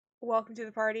Welcome to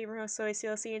the party. I'm your host, Soy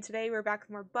CLC, and today we're back with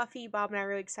more Buffy. Bob and I are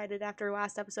really excited after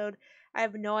last episode. I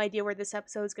have no idea where this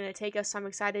episode is going to take us, so I'm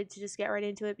excited to just get right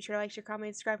into it. Be sure to like, share,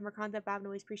 comment, subscribe for more content. Bob and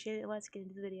always appreciate it. Let's get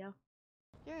into the video.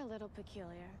 You're a little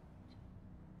peculiar.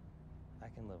 I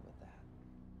can live with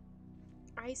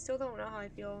that. I still don't know how I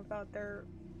feel about their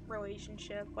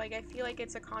relationship. Like, I feel like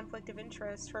it's a conflict of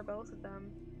interest for both of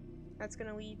them. That's going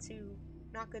to lead to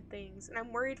not good things. And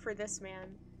I'm worried for this man.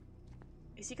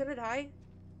 Is he going to die?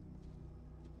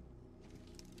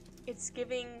 It's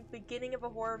giving beginning of a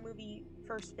horror movie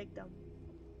first victim.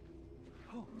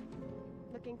 Oh.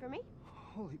 Looking for me?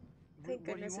 Holy. Thank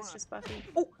goodness it's just Buffy.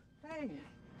 Oh! Hey!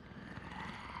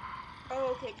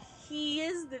 Oh, okay. He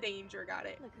is the danger. Got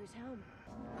it. Look who's home.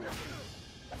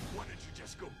 Why don't you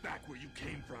just go back where you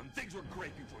came from? Things were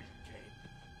great before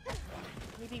you came.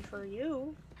 Maybe for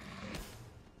you.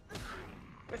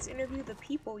 Let's interview the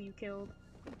people you killed.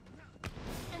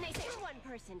 And they say one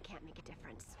person can't make a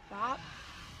difference. Bob?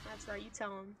 That's right, you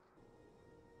tell him.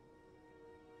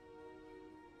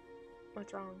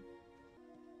 What's wrong?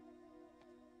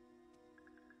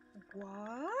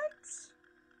 What?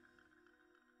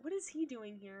 What is he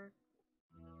doing here?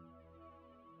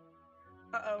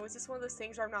 Uh-oh, is this one of those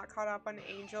things where I'm not caught up on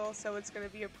Angel, so it's gonna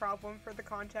be a problem for the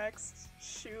context?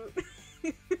 Shoot.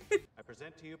 I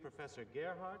present to you Professor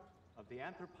Gerhardt of the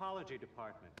Anthropology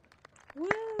Department. Woo!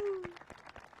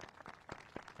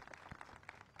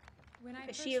 When I Is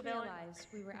first she a villain? realized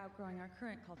we were outgrowing our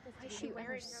current culture, Has Is she she ever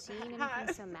wearing seen a anything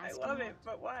hat? so I masculine? love it,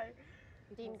 but why?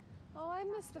 Being... Oh, I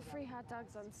miss the free hot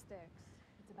dogs on sticks.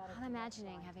 I'm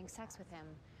imagining having sex with him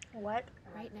What?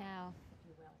 right now.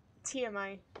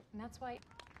 TMI. and that's why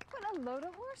What a load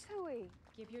of horse hooey.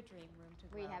 give your dream room to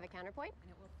We grow, have a counterpoint?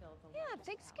 and it will fill the Yeah, largest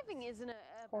Thanksgiving isn't a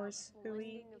Horse about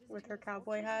hooey blending of with her two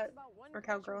cowboy cultures, hat, it's about one or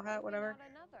culture cowgirl hat, wiping whatever. out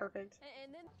another. Perfect.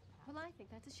 And then Well, I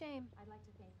think that's a shame. I'd like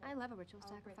to think I love a ritual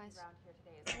sacrifice. around here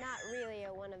today is Not really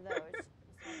a one of those.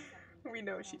 We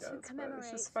know she does, but commemorate, it's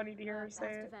just funny to hear her past say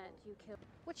it. event you killed.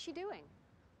 What's she doing?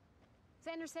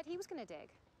 Xander said he was gonna dig.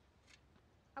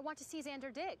 I want to see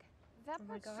Xander dig. that Oh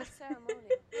my part's God. just ceremonial.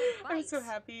 I'm so Bites.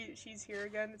 happy she's here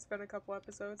again. It's been a couple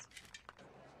episodes.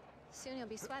 Soon he'll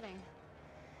be sweating.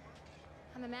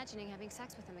 I'm imagining having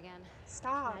sex with him again.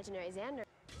 Stop. Imaginary Xander.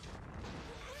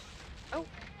 Oh.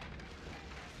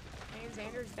 And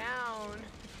Xander's down.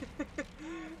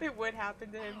 It would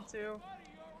happen to him too.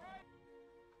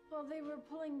 Well, they were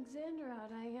pulling Xander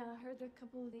out. I heard a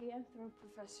couple of the anthro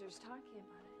professors talking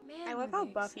about it. Man, I love were how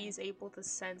they Buffy's excited. able to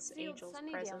sense It's the old Angel's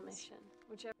Sunnydale presence. mission.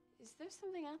 Whichever. Is there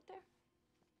something out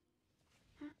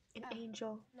there? An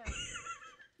angel. No.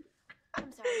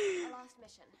 I'm sorry, I lost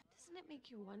mission. Doesn't it make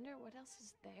you wonder what else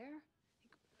is there?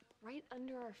 Like, right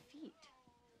under our feet.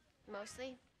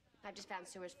 Mostly, I've just found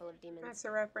sewers full of demons. That's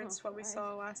a reference to what we right.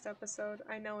 saw last episode.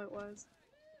 I know it was.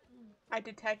 I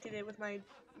detected it with my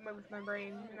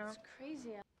brain, you know? It's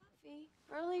crazy. Buffy,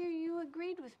 earlier you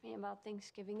agreed with me about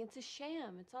Thanksgiving. It's a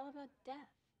sham. It's all about death.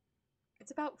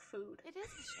 It's about food. It is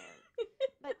a shame.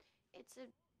 But it's a...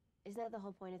 Isn't that the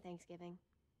whole point of Thanksgiving?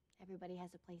 Everybody has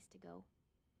a place to go.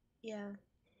 Yeah.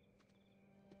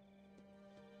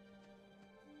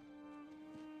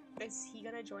 Is he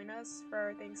gonna join us for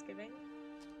our Thanksgiving?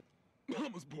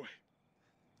 Mama's boy.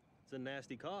 It's a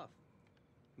nasty cough.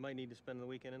 You might need to spend the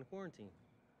weekend in quarantine.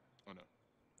 Oh no.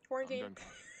 I'm Quarantine. done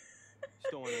coughing.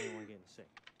 Just don't want anyone getting sick.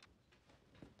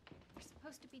 We're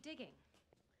supposed to be digging.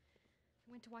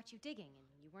 We went to watch you digging,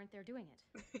 and you weren't there doing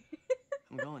it.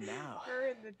 I'm going now. We're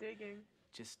in the digging.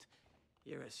 Just,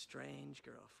 you're a strange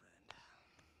girlfriend.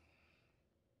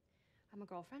 I'm a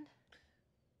girlfriend.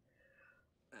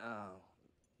 Oh,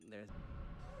 there's...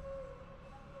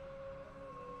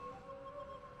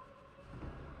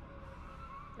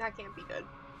 That can't be good.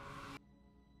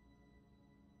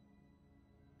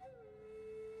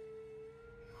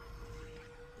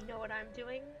 You know what I'm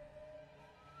doing?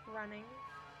 Running.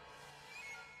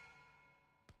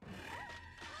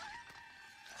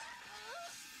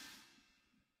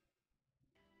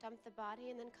 Dump the body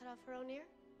and then cut off her own ear?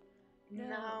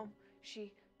 No.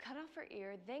 She cut off her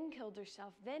ear, then killed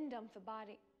herself, then dumped the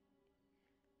body.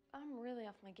 I'm really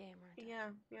off my game, aren't I? Yeah,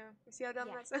 yeah. You see how dumb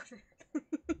Yeah. that sounded?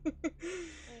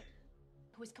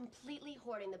 Who is completely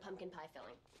hoarding the pumpkin pie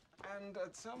filling. And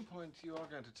at some point, you are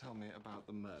going to tell me about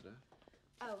the murder.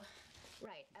 Oh,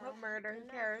 right. What murder? Who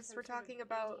the cares? knife, We're some sort of talking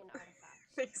about Indian artifact.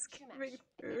 Thanksgiving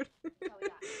food. That's all we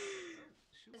got.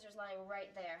 Scissors lying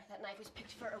right there. That knife was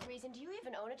picked for a reason. Do you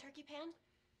even own a turkey pan?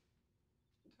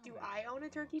 Do I own a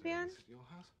turkey pan? At your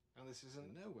house? And this is in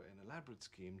no way an elaborate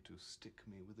scheme to stick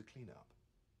me with the cleanup.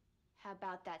 How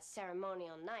about that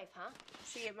ceremonial knife, huh?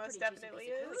 See, it most Pretty juicy definitely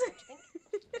piece of is. code, don't you think?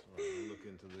 That's all right. I'll look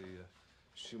into the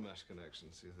Shumash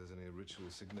connection, see if there's any ritual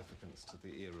significance to the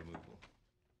ear removal.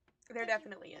 There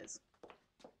definitely is.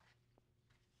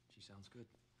 She sounds good.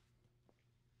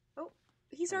 Oh,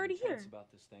 he's already here.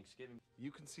 About this Thanksgiving.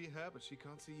 You can see her, but she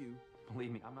can't see you.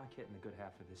 Believe me, I'm not getting the good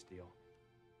half of this deal.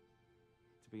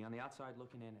 To be on the outside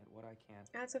looking in at what I can't.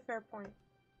 That's a fair point.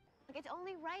 Look, it's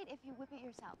only right if you whip it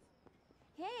yourself.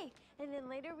 Hey, and then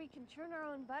later we can churn our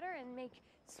own butter and make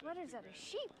sweaters out of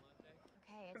sheep.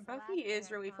 Okay, it's Buffy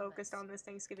is really focused on this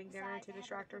Thanksgiving dinner to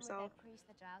distract herself.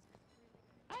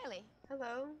 Riley.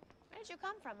 Hello. Where did you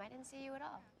come from? I didn't see you at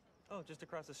all. Oh, just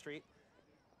across the street.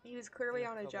 He was clearly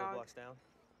on a couple of jog. blocks down.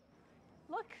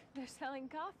 Look, they're selling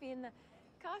coffee in the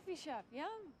coffee shop. Yum.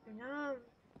 Yum.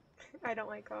 I don't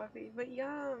like coffee, but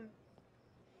yum.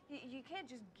 You can't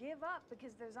just give up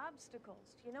because there's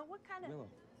obstacles. You know what kind of... Willow.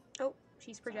 Oh,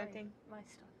 she's projecting. Sorry, my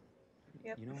stuff.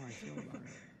 Yep. You know how I feel about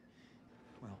her.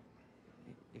 Well,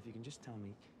 if you can just tell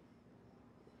me.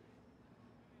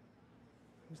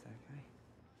 Who's that guy?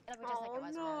 It'll be just like it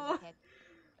was when I was a kid.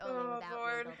 Only without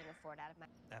me building a fort out of my...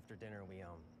 After dinner, we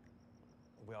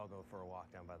all go for a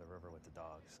walk down by the river with the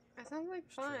dogs. That sounds like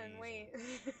fun. Trees Wait.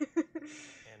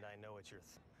 And I know it's your...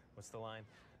 What's the line?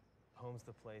 Home's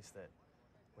the place that,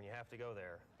 when you have to go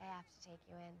there... I have to take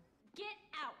you in. Get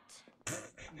out!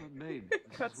 But babe,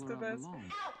 Cuts to this.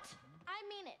 Out! I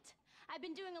mean it. I've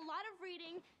been doing a lot of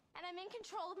reading, and I'm in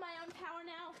control of my own power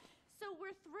now, so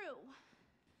we're through.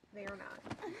 They are not.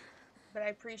 But I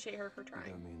appreciate her for I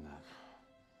trying. don't mean that.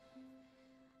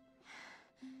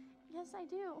 Yes, I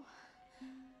do.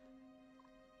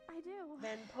 I do.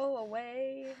 Then pull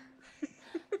away.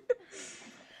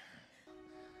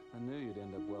 I knew you'd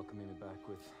end up welcoming me back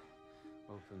with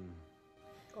open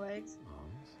Legs.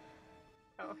 arms.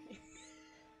 Oh.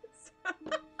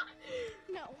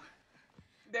 No.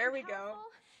 There we I'm go.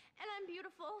 powerful, and I'm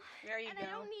beautiful. There you and go. I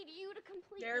don't need you to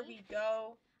complete There me. we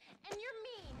go. And you're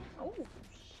mean. Oh,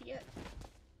 shit.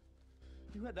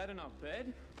 You had that in our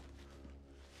bed?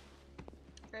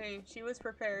 Hey, she was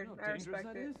prepared. You know I how dangerous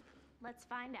respect that it. is? Let's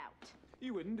find out.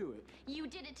 You wouldn't do it. You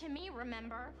did it to me,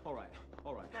 remember? All right,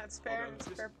 all right. That's fair. Okay, That's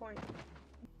a fair point.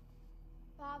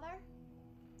 Father?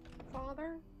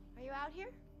 Father? Are you out here?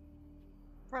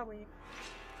 Probably.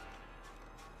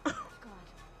 God.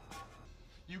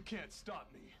 You can't stop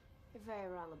me. You're very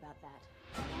wrong about that.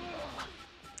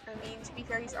 I mean, to be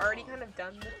fair, he's already kind of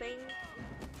done the thing.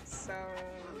 So...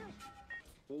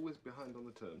 Always behind on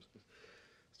the terms.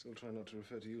 Still try not to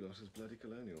refer to you lot as bloody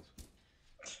colonials.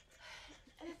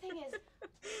 And the thing is,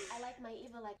 I like my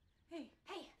evil like... Hey.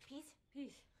 Hey, peas.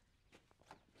 Peace.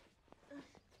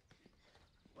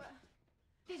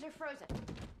 These are frozen.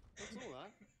 What's all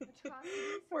that?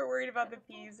 Atrocities. We're worried about the And a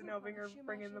full peas and proof helping on her Shumash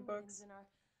bring in the Indians books. in our-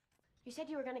 You said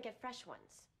you were gonna get fresh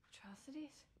ones.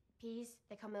 Atrocities? Peas,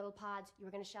 they come in little pods. You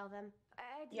were gonna shell them.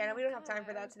 Yeah, no, we don't have time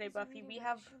for I that was today, busy Buffy. reading We about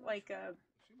have, Shumash like, a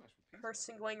Indians.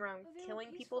 person going around Well, they were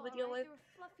killing people to peaceful, deal all with. right?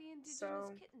 They were fluffy indigenous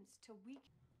So- kittens till we...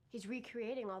 He's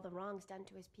recreating all the wrongs done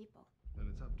to his people. Then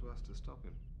it's up to us to stop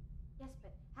him. Yes,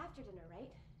 but after dinner, right?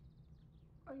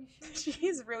 Are you sure?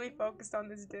 She's really focused on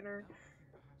this dinner.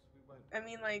 I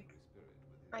mean, like,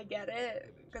 I get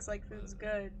it, because, like, food's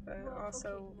good, but Well,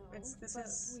 also, okay, no, this but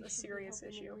is we a should be serious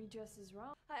hoping issue. that redress is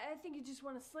wrong. I think you just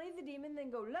want to slay the demon, then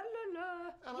go la la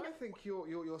la. And I think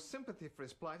your sympathy for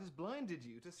his plight has blinded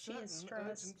you to She certain is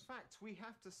stressed. urgent facts. We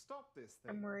have to stop this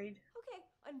thing. I'm worried. Okay,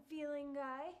 unfeeling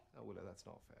guy. Oh, Willow, that's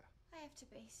not fair. I have to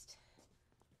baste.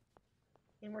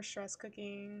 And we're stress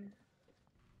cooking.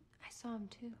 I saw him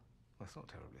too. That's not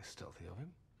terribly stealthy of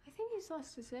him. I think he's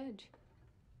lost his edge.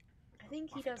 I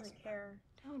think he doesn't care.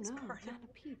 Oh It's no, part not of-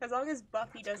 a peep. As long as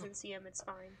Buffy doesn't see him, it's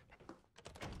fine.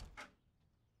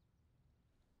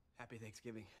 Happy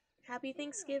Thanksgiving. Happy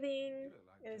Thanksgiving.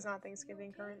 It is not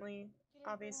Thanksgiving currently.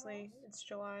 Obviously, it's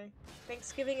July.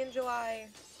 Thanksgiving in July.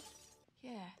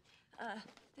 Yeah,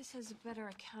 this has a better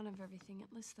account of everything.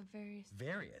 It lists the various...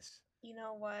 Various. You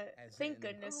know what? As Thank in-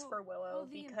 goodness for Willow,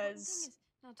 the important thing because is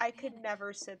not to I could panic.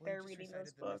 never sit Well, there you just reading recited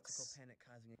those the books. mystical panic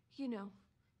causing You know,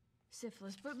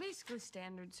 syphilis, but basically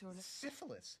standard sort of.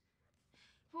 syphilis.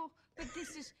 Well, but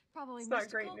this is probably It's not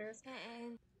great mystical, news.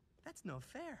 And That's no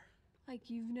fair.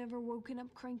 like you've never woken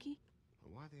up cranky.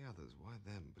 Why the others? Why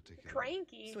them particularly?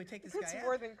 Cranky? So we take this It's guy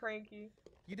more out? than cranky.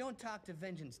 You don't talk to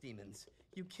vengeance demons.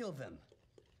 You kill them.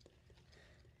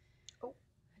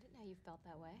 I didn't know you felt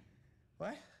that way.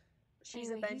 What? She's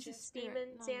Anyway, a he's vengeance spirit, demon,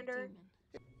 not a Xander. demon.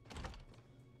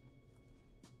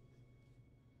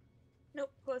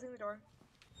 Nope, closing the door.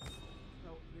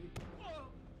 Help me.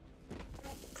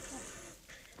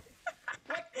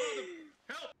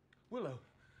 Help! Willow,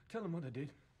 tell him what I did.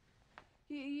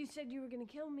 You said you were gonna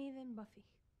kill me, then Buffy.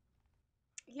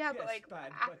 Yeah, yes, but like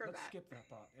bad, after but let's that. skip that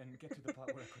part and get to the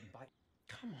part where I couldn't bite.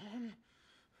 Come on.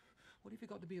 What have you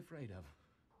got to be afraid of?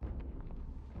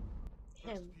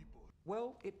 Him.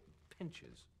 Well, it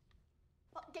pinches.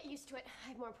 Well, get used to it. I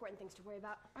have more important things to worry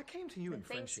about. I came to you in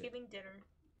friendship. Thanksgiving dinner.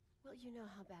 Well, you know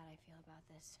how bad I feel about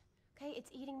this. Okay, it's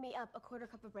eating me up. A quarter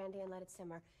cup of brandy and let it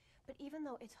simmer. But even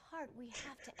though it's hard, we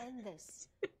have to end this.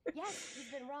 Yes,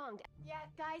 you've been wronged. Yeah,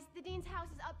 guys, the dean's house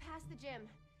is up past the gym.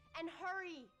 And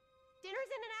hurry!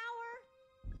 Dinner's in an hour!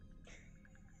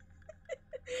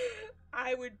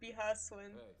 I would be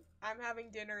hustling. Hey. I'm having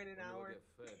dinner in an hour.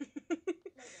 Get fed.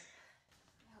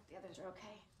 I hope the others are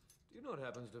okay. Do you know what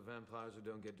happens to vampires who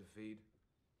don't get to feed?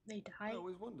 They die. I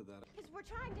always wondered that. Because we're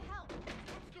trying to help.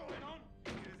 What's going on?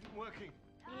 It isn't working.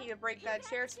 You need to break that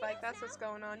chair, Spike. That's what's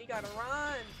going on. You gotta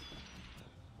run.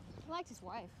 He liked his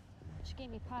wife. She gave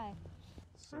me pie.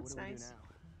 So That's what do we nice. do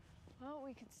now? Well,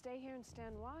 we could stay here and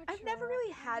stand watch. I've never or-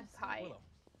 really had pie. Willow.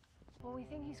 Well, we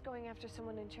think he's going after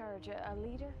someone in charge, a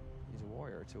leader. He's a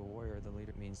warrior. To a warrior, the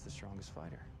leader means the strongest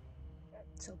fighter.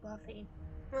 So Buffy.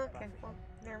 Okay, well,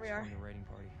 there we are. Join the raiding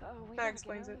party. Oh, we That gotta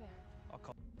explains get it. over there. I'll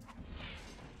call.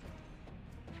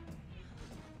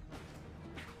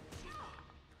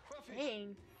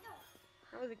 Dang.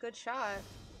 That was a good shot.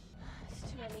 It's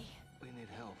too many. We need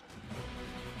help.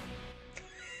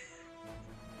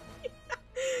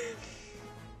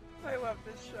 I love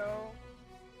this show.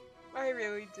 I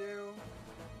really do.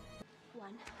 1,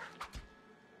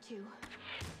 2,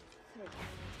 3.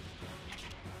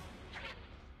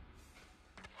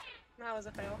 That was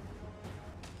a fail.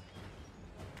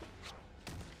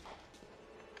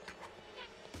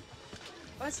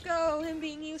 Let's go, him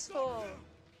being useful.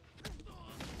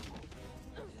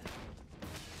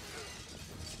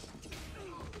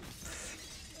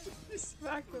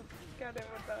 Smack the fuck out of him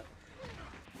with that.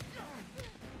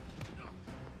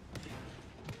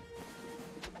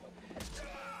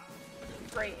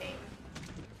 Great aim.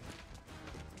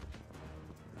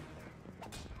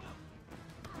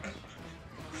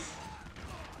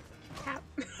 Tap.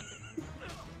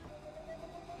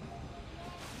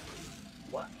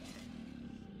 What?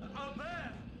 A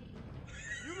bear!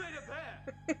 You made a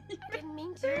bear! Didn't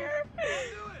mean to.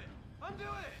 Undo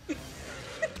it!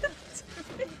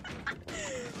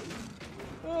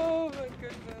 Oh my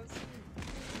goodness.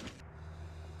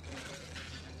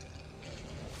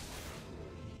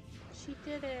 She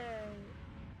did it.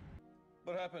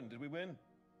 What happened? Did we win?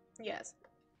 Yes.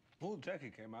 Oh, Jackie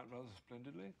came out rather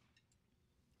splendidly.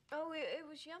 Oh, it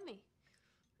was yummy.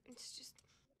 It's just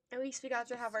At least we got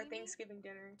to you have our see me? Thanksgiving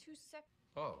dinner. 2 seconds.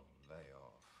 Oh, lay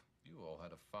off. You all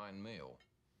had a fine meal.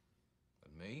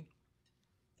 And me?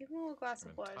 Give him a little glass An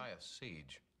of blood. entire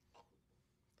siege. I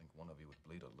think one of you would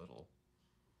bleed a little.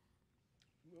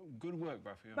 Good work,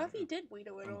 Buffy. Buffy did bleed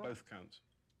a little. On both counts.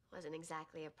 Wasn't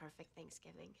exactly a perfect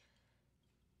Thanksgiving.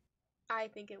 I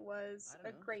think it was I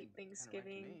don't a know, great seemed kinda right to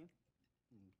Thanksgiving. me.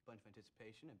 Bunch of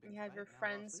anticipation, a big You have fight, your now we're all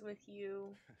friends sleeping. with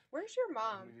you. Where's your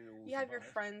mom? We all You have your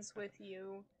survived. friends with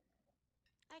you.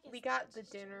 I guess We got that's the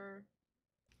true. dinner.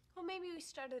 Well, maybe we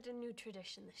started a new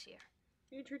tradition this year.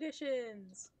 New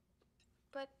traditions.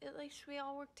 But at least we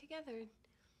all worked together.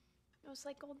 It was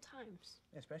like old times.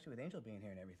 Especially with Angel being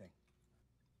here and everything.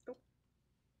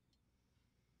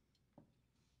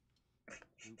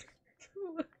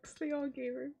 Looks they all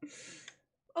gave her.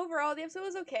 Overall, the episode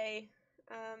was okay.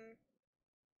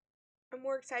 I'm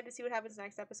more excited to see what happens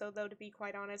next episode, though, to be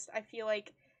quite honest. I feel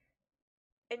like,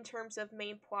 in terms of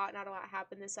main plot, not a lot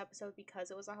happened this episode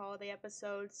because it was a holiday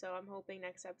episode, so I'm hoping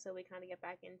next episode we kind of get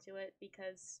back into it,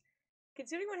 because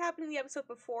considering what happened in the episode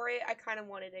before it, I kind of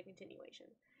wanted a continuation.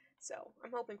 So,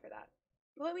 I'm hoping for that.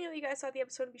 But let me know what you guys thought of the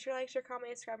episode, and be sure to like, share, comment,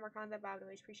 and subscribe for more content. But I would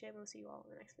always appreciate it, and we'll see you all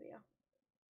in the next video.